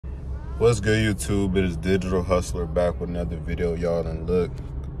What's good, YouTube? It is Digital Hustler back with another video, y'all. And look,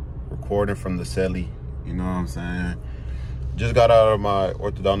 recording from the celly, you know what I'm saying? Just got out of my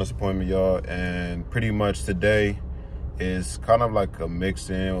orthodontist appointment, y'all, and pretty much today is kind of like a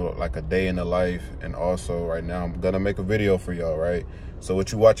mix-in, like a day in the life. And also right now I'm gonna make a video for y'all, right? So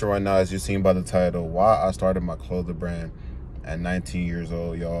what you're watching right now, as you've seen by the title, why I started my clothing brand at 19 years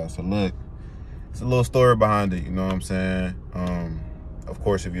old, y'all. So look, it's a little story behind it, you know what I'm saying? Of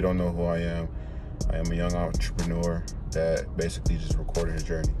course, if you don't know who I am a young entrepreneur that basically just recorded a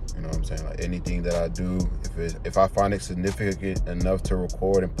journey. You know what I'm saying? Like anything that I do, if I find it significant enough to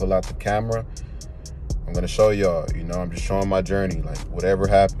record and pull out the camera, I'm gonna show y'all. You know, I'm just showing my journey. Like whatever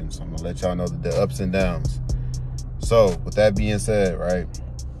happens, I'm gonna let y'all know the ups and downs. So with that being said, right,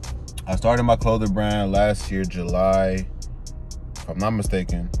 I started my clothing brand last year, July, if I'm not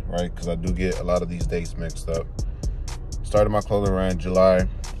mistaken, right? Because I do get a lot of these dates mixed up. Started my clothing brand in July,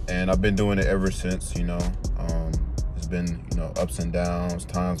 and I've been doing it ever since, you know. It's been, you know, ups and downs,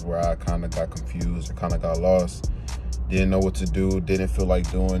 times where I kind of got confused, I kind of got lost, didn't know what to do, didn't feel like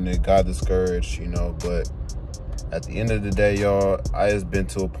doing it, got discouraged, you know. But at the end of the day, y'all, I has been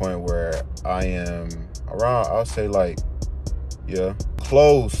to a point where I am around, I'll say like, yeah,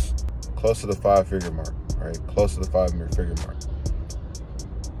 close to the 5-figure mark, right? Close to the 5-figure mark.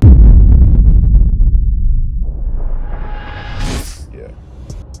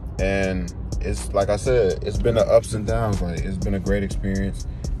 And it's like I said, it's been the ups and downs. Like it's been a great experience,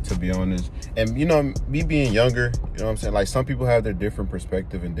 to be honest. And you know, me being younger, you know what I'm saying? Like some people have their different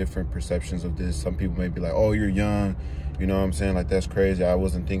perspective and different perceptions of this. Some people may be like, oh, you're young, you know what I'm saying? Like that's crazy. I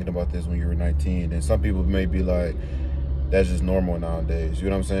wasn't thinking about this when you were 19. And some people may be like, that's just normal nowadays.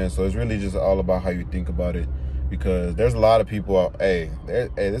 You know what I'm saying? So it's really just all about how you think about it. Because there's a lot of people out, hey,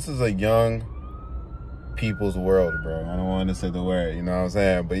 this is a young people's world, bro. I don't want to say the word, you know what I'm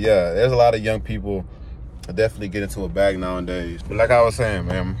saying? But yeah, there's a lot of young people that definitely get into a bag nowadays. But like I was saying,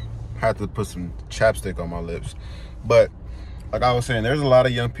 man, I had to put some chapstick on my lips. But like I was saying, there's a lot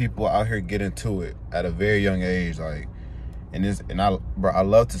of young people out here get into it at a very young age. Like, I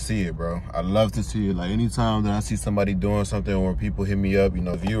love to see it, bro. I love to see it. Like anytime that I see somebody doing something, or people hit me up, you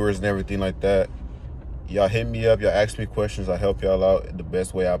know, viewers and everything like that, y'all hit me up, y'all ask me questions, I help y'all out the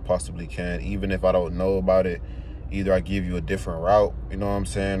best way I possibly can. Even if I don't know about it, either I give you a different route, you know what I'm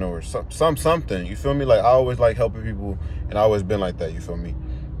saying, or something, you feel me? Like I always like helping people, and I always been like that, you feel me?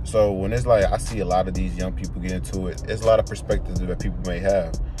 So when it's like I see a lot of these young people get into it, it's a lot of perspectives that people may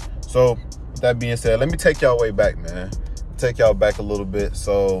have. So with that being said, let me take y'all way back, man. Take y'all back a little bit.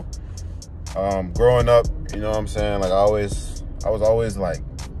 So growing up, you know what I'm saying, like I was always like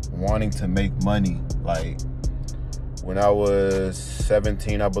wanting to make money. Like when I was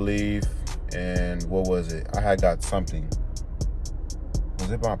 17, I believe, and what was it? I had got something. Was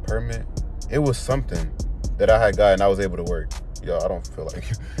it my permit? It was something that I had got, and I was able to work. Yo, I don't feel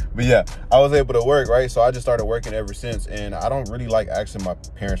like it. But yeah, I was able to work, right? So I just started working ever since, and I don't really like asking my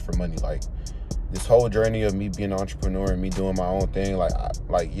parents for money. Like this whole journey of me being an entrepreneur and me doing my own thing,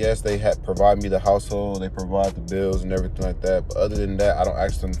 like yes, they provide me the household, they provide the bills and everything like that, but other than that, I don't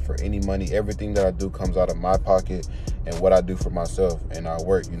ask them for any money. Everything that I do comes out of my pocket and what I do for myself. And I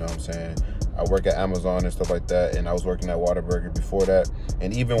work, you know what I'm saying, I work at Amazon and stuff like that, and I was working at Whataburger before that.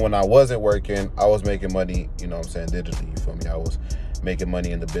 And even when I wasn't working, I was making money, you know what I'm saying, digitally, you feel me? I was making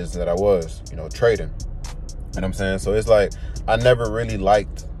money in the business that I was, you know, trading. You know what I'm saying? So it's like I never really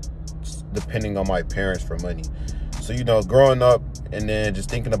liked depending on my parents for money. So, you know, growing up and then just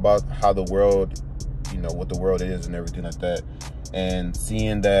thinking about how the world, you know, what the world is and everything like that, and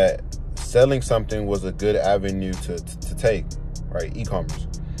seeing that selling something was a good avenue to take, right? E-commerce.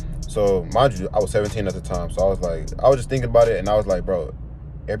 So mind you, I was 17 at the time, so I was just thinking about it, and I was like, bro,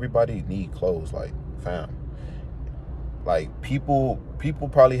 everybody need clothes, like, fam. Like people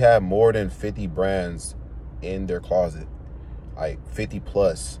probably have more than 50 brands in their closet, like 50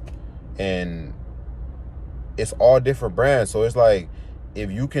 plus. And it's all different brands. So it's like, if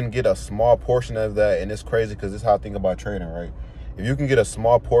you can get a small portion of that, and it's crazy because this is how I think about trading, right? If you can get a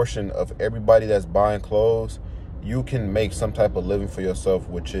small portion of everybody that's buying clothes, you can make some type of living for yourself,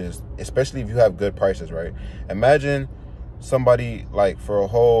 which is, especially if you have good prices, right? Imagine somebody, like, for a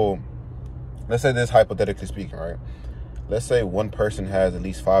whole, let's say this hypothetically speaking, right? Let's say one person has at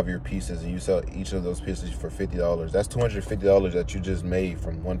least 5 of your pieces, and you sell each of those pieces for $50. That's $250 that you just made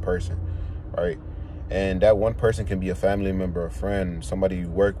from one person, right? And that one person can be a family member, a friend, somebody you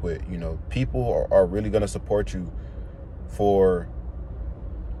work with. You know, people are really going to support you for,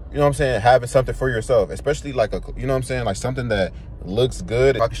 you know what I'm saying, having something for yourself, especially like a, you know what I'm saying, like something that looks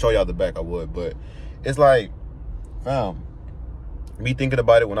good. If I could show y'all the back, I would. But it's like, fam, me thinking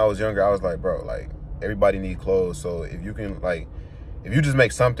about it when I was younger, I was like, bro, like, everybody need clothes. So if you can, like, if you just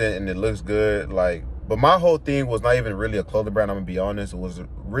make something and it looks good, like, but my whole thing was not even really a clothing brand, I'm gonna be honest. It was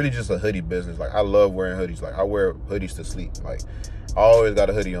really just a hoodie business. Like, I love wearing hoodies. Like, I wear hoodies to sleep. Like, I always got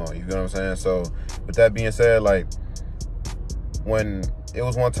a hoodie on, you know what I'm saying? So with that being said, like, when it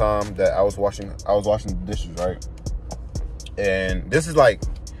was one time that I was washing the dishes, right? And this is like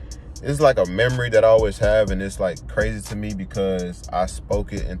a memory that I always have, and it's like crazy to me because I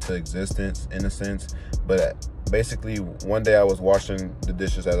spoke it into existence in a sense. But basically, one day I was washing the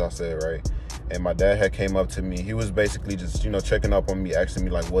dishes, as I said, right? And my dad had came up to me. He was basically just, you know, checking up on me, asking me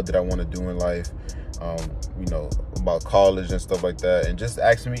like, what did I want to do in life? You know, about college and stuff like that. And just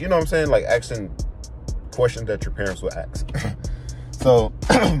asking me, you know what I'm saying? Like, asking questions that your parents would ask. So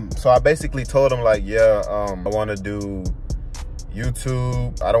I basically told him, like, yeah, I want to do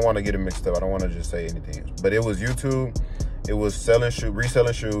YouTube. I don't want to get it mixed up. I don't want to just say anything. But it was YouTube. It was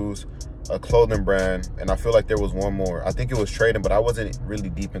reselling shoes, a clothing brand, and I feel like there was one more. I think it was trading, but I wasn't really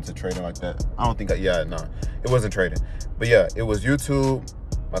deep into trading like that. I don't think, it wasn't trading. But yeah, it was YouTube,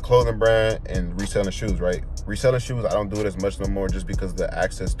 my clothing brand, and reselling shoes, right? Reselling shoes, I don't do it as much no more just because the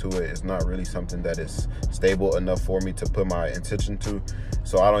access to it is not really something that is stable enough for me to put my attention to.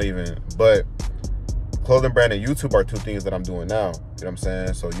 So I don't even, but clothing brand and YouTube are two things that I'm doing now. You know what I'm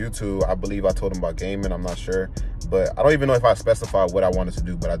saying? So YouTube, I believe I told him about gaming. I'm not sure. But I don't even know if I specified what I wanted to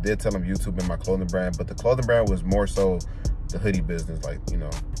do. But I did tell him YouTube and my clothing brand. But the clothing brand was more so the hoodie business. Like, you know.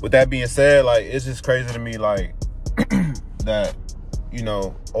 With that being said, like, it's just crazy to me, like, that, you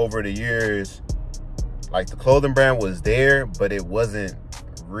know, over the years, like, the clothing brand was there, but it wasn't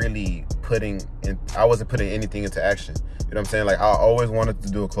really I wasn't putting anything into action. You know what I'm saying? Like, I always wanted to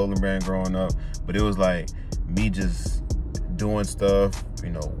do a clothing brand growing up, but it was like me just doing stuff, you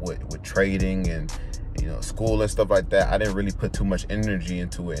know, with trading and, you know, school and stuff like that. I didn't really put too much energy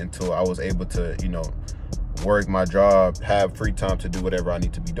into it until I was able to, you know, work my job, have free time to do whatever I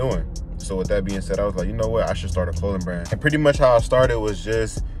need to be doing. So with that being said, I was like, you know what? I should start a clothing brand. And pretty much how I started was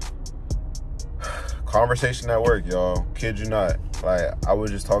just conversation at work, y'all. Kid you not. Like, I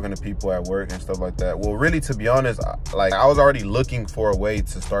was just talking to people at work and stuff like that. Well, really, to be honest, like, I was already looking for a way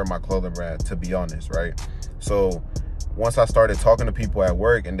to start my clothing brand, to be honest, right? So once I started talking to people at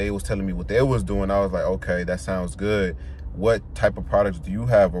work and they was telling me what they was doing, I was like, okay, that sounds good. What type of products do you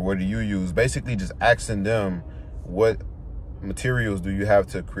have, or what do you use? Basically just asking them what materials do you have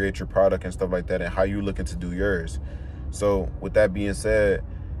to create your product and stuff like that, and how you looking to do yours. So with that being said,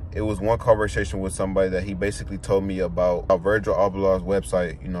 it was one conversation with somebody that he basically told me about Virgil Abloh's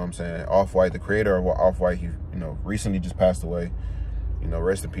website, you know what I'm saying? Off-White, the creator of Off-White, he, you know, recently just passed away. You know,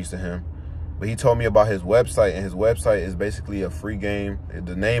 rest in peace to him. But he told me about his website, and his website is basically a free game.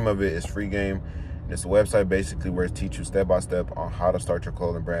 The name of it is Free Game. And it's a website basically where it teaches you step-by-step on how to start your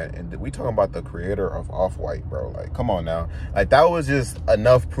clothing brand. And we talking about the creator of Off-White, bro. Like, come on now. Like, that was just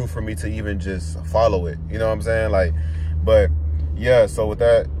enough proof for me to even just follow it. You know what I'm saying? Like, but yeah, so with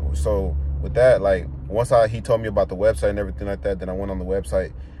that, like, once he told me about the website and everything like that, then I went on the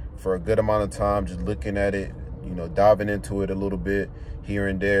website for a good amount of time, just looking at it, you know, diving into it a little bit here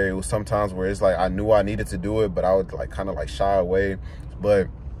and there. It was sometimes where it's like I knew I needed to do it, but I would, like, kind of like shy away. But,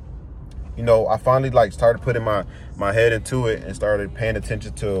 you know, I finally, like, started putting my head into it and started paying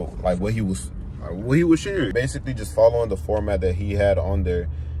attention to, like, what he was sharing. Basically just following the format that he had on there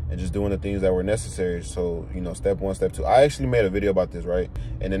and just doing the things that were necessary. So, you know, step one, step two. I actually made a video about this, right?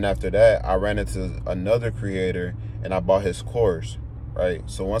 And then after that, I ran into another creator and I bought his course, right?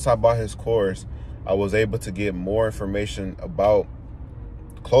 So once I bought his course, I was able to get more information about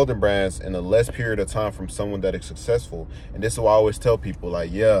clothing brands in a less period of time from someone that is successful. And this is what I always tell people,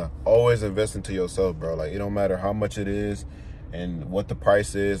 like, yeah, always invest into yourself, bro. Like, it don't matter how much it is and what the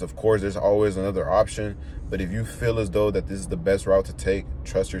price is. Of course, there's always another option, but if you feel as though that this is the best route to take,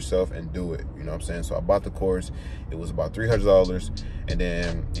 trust yourself and do it. You know what I'm saying? So I bought the course. It was about $300, and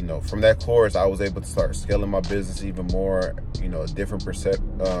then, you know, from that course, I was able to start scaling my business even more. You know, different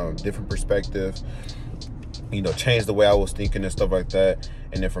perspective. You know, change the way I was thinking and stuff like that.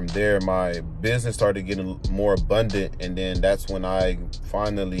 And then from there, my business started getting more abundant, and then that's when I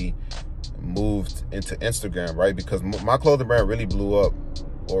finally moved into Instagram, right? Because my clothing brand really blew up,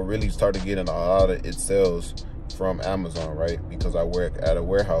 or really started getting a lot of its sales from Amazon, right? Because I work at a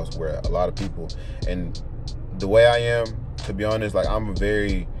warehouse where a lot of people, and the way I am, to be honest, like, I'm a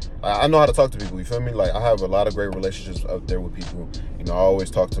very I know how to talk to people, you feel me? Like, I have a lot of great relationships out there with people. You know, I always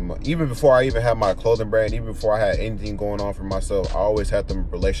talk to them. Even before I even had my clothing brand, even before I had anything going on for myself, I always had them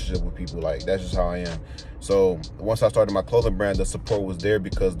relationship with people. Like, that's just how I am. So once I started my clothing brand, the support was there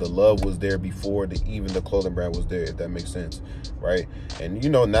because the love was there before even the clothing brand was there, if that makes sense, right? And, you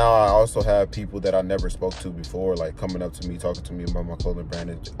know, now I also have people that I never spoke to before, like, coming up to me, talking to me about my clothing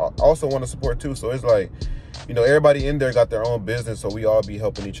brand. And I also want to support too. So it's like, you know, everybody in there got their own business, so we all be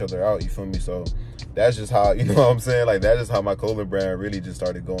helping each other out, you feel me? So that's just how, you know what I'm saying? Like, that is how my clothing brand really just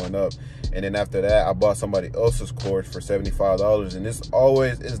started going up. And then after that, I bought somebody else's course for $75. And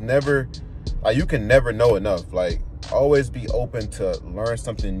it's never, like, you can never know enough. Like, always be open to learn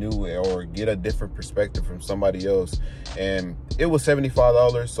something new or get a different perspective from somebody else. And it was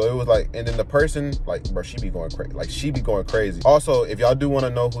 $75, so it was like, and then the person, like, bro, she be going crazy. Like, she be going crazy. Also, if y'all do want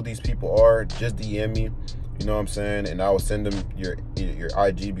to know who these people are, just DM me. You know what I'm saying? And I will send them your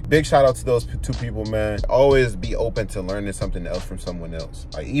IG. Big shout out to those 2 people, man. Always be open to learning something else from someone else.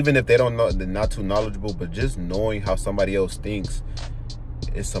 Like, even if they don't know, they're not too knowledgeable, but just knowing how somebody else thinks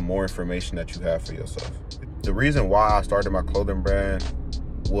is some more information that you have for yourself. The reason why I started my clothing brand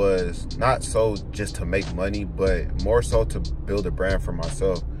was not so just to make money, but more so to build a brand for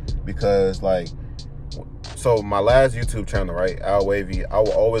myself. Because, like, so my last YouTube channel, right, Al Wavy, I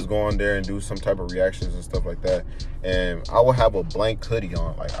will always go on there and do some type of reactions and stuff like that. And I would have a blank hoodie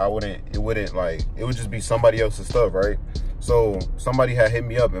on. Like, it would just be somebody else's stuff, right? So somebody had hit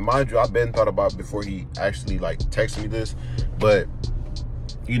me up, and mind you, I've been thought about before he actually, like, texted me this. But,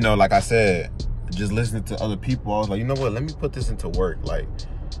 you know, like I said, just listening to other people, I was like, you know what, let me put this into work. Like,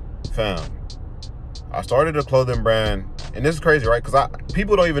 fam, I started a clothing brand, and this is crazy, right? Because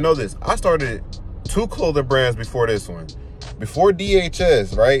people don't even know this. I started 2 clothing brands before this one. Before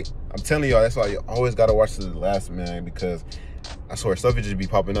DHS, right? I'm telling y'all, that's why you always got to watch to the last, man, because I swear stuff would just be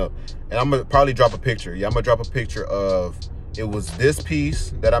popping up. And I'm going to probably drop a picture. Yeah, I'm going to drop a picture of, it was this piece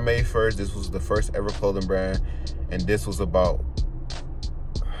that I made first. This was the first ever clothing brand. And this was about,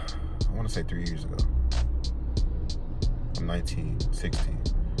 I want to say 3 years ago. I'm 19, 16.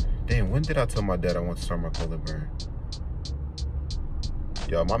 Damn, when did I tell my dad I want to start my clothing brand?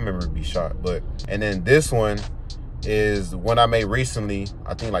 Yo, my memory be shot. But, and then this one is one I made recently.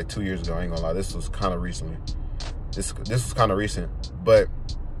 I think like 2 years ago. I ain't gonna lie, this was kind of recently. This was kind of recent. But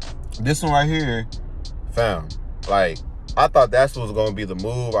this one right here, fam, like, I thought that's what was gonna be the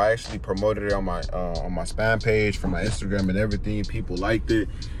move. I actually promoted it on my spam page for my Instagram and everything. People liked it,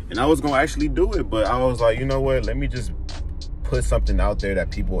 and I was gonna actually do it. But I was like, you know what? Let me just put something out there that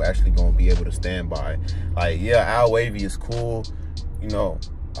people actually gonna be able to stand by. Like, yeah, Al Wavy is cool. You know,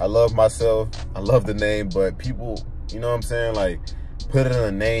 I love myself. I love the name, but people, you know what I'm saying? Like,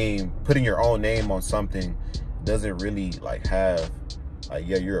 putting your own name on something doesn't really, like, have, like,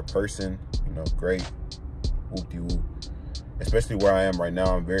 yeah, you're a person, you know, great, whoop-de-whoop. Especially where I am right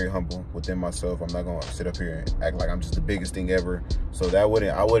now, I'm very humble within myself. I'm not gonna sit up here and act like I'm just the biggest thing ever. So I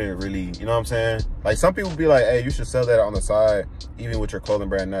wouldn't really, you know what I'm saying? Like, some people be like, hey, you should sell that on the side. Even with your clothing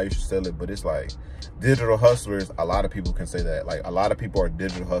brand now, you should sell it. But it's like, digital hustlers, a lot of people can say that. Like, a lot of people are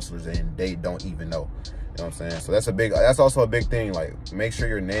digital hustlers and they don't even know. You know what I'm saying? So that's also a big thing. Like, make sure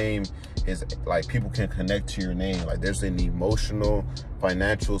your name is, like, people can connect to your name. Like, there's an emotional,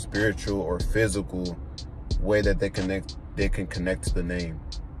 financial, spiritual, or physical way that they can connect to the name.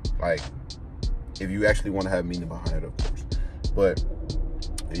 Like, if you actually want to have meaning behind it, of course. But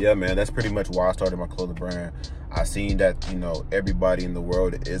yeah, man, that's pretty much why I started my clothing brand. I seen that, you know, everybody in the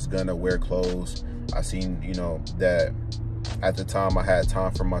world is gonna wear clothes. I seen, you know, that at the time I had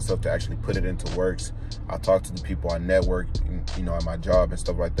time for myself to actually put it into works. I talked to the people I networked, you know, at my job and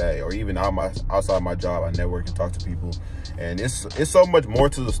stuff like that, or even outside my job, I network and talk to people. And it's so much more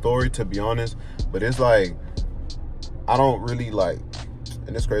to the story, to be honest. But it's like, I don't really, like,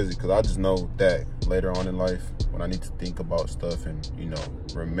 and it's crazy because I just know that later on in life, when I need to think about stuff and, you know,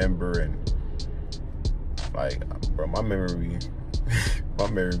 remember, and, like, bro, my memory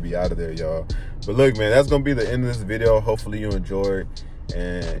be out of there, y'all. But look, man, that's gonna be the end of this video. Hopefully you enjoyed,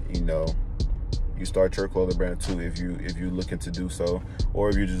 and, you know, you start your clothing brand too if you're looking to do so, or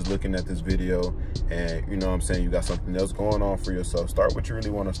if you're just looking at this video and, you know what I'm saying, you got something else going on for yourself. Start what you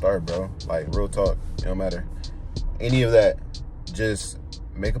really want to start, bro. Like, real talk, it don't matter any of that. Just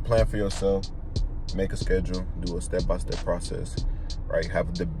make a plan for yourself, make a schedule, do a step-by-step process, right?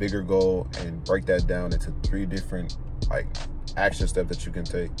 Have the bigger goal and break that down into 3 different, like, action steps that you can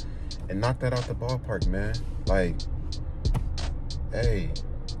take, and knock that out the ballpark, man. Like, hey,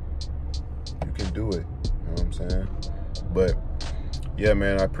 you can do it, you know what I'm saying? But yeah,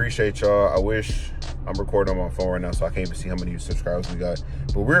 man, I appreciate y'all. I wish I'm recording on my phone right now, so I can't even see how many subscribers we got.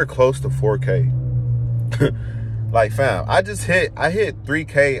 But we're close to 4K. Like, fam, I hit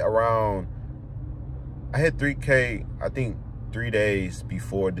 3K around, I hit 3K, I think 3 days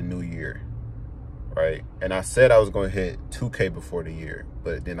before the new year, right? And I said I was going to hit 2K before the year,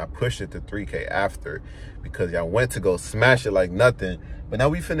 but then I pushed it to 3K after because y'all went to go smash it like nothing. But now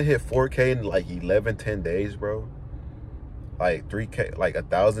we finna hit 4K in like 10 days, bro. Like 3K, like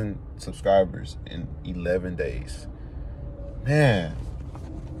 1,000 subscribers in 11 days. Man.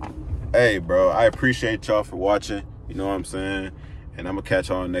 Hey, bro, I appreciate y'all for watching. You know what I'm saying? And I'm going to catch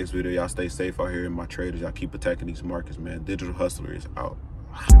y'all in the next video. Y'all stay safe out here in my traders. Y'all keep attacking these markets, man. Digital Hustlers out.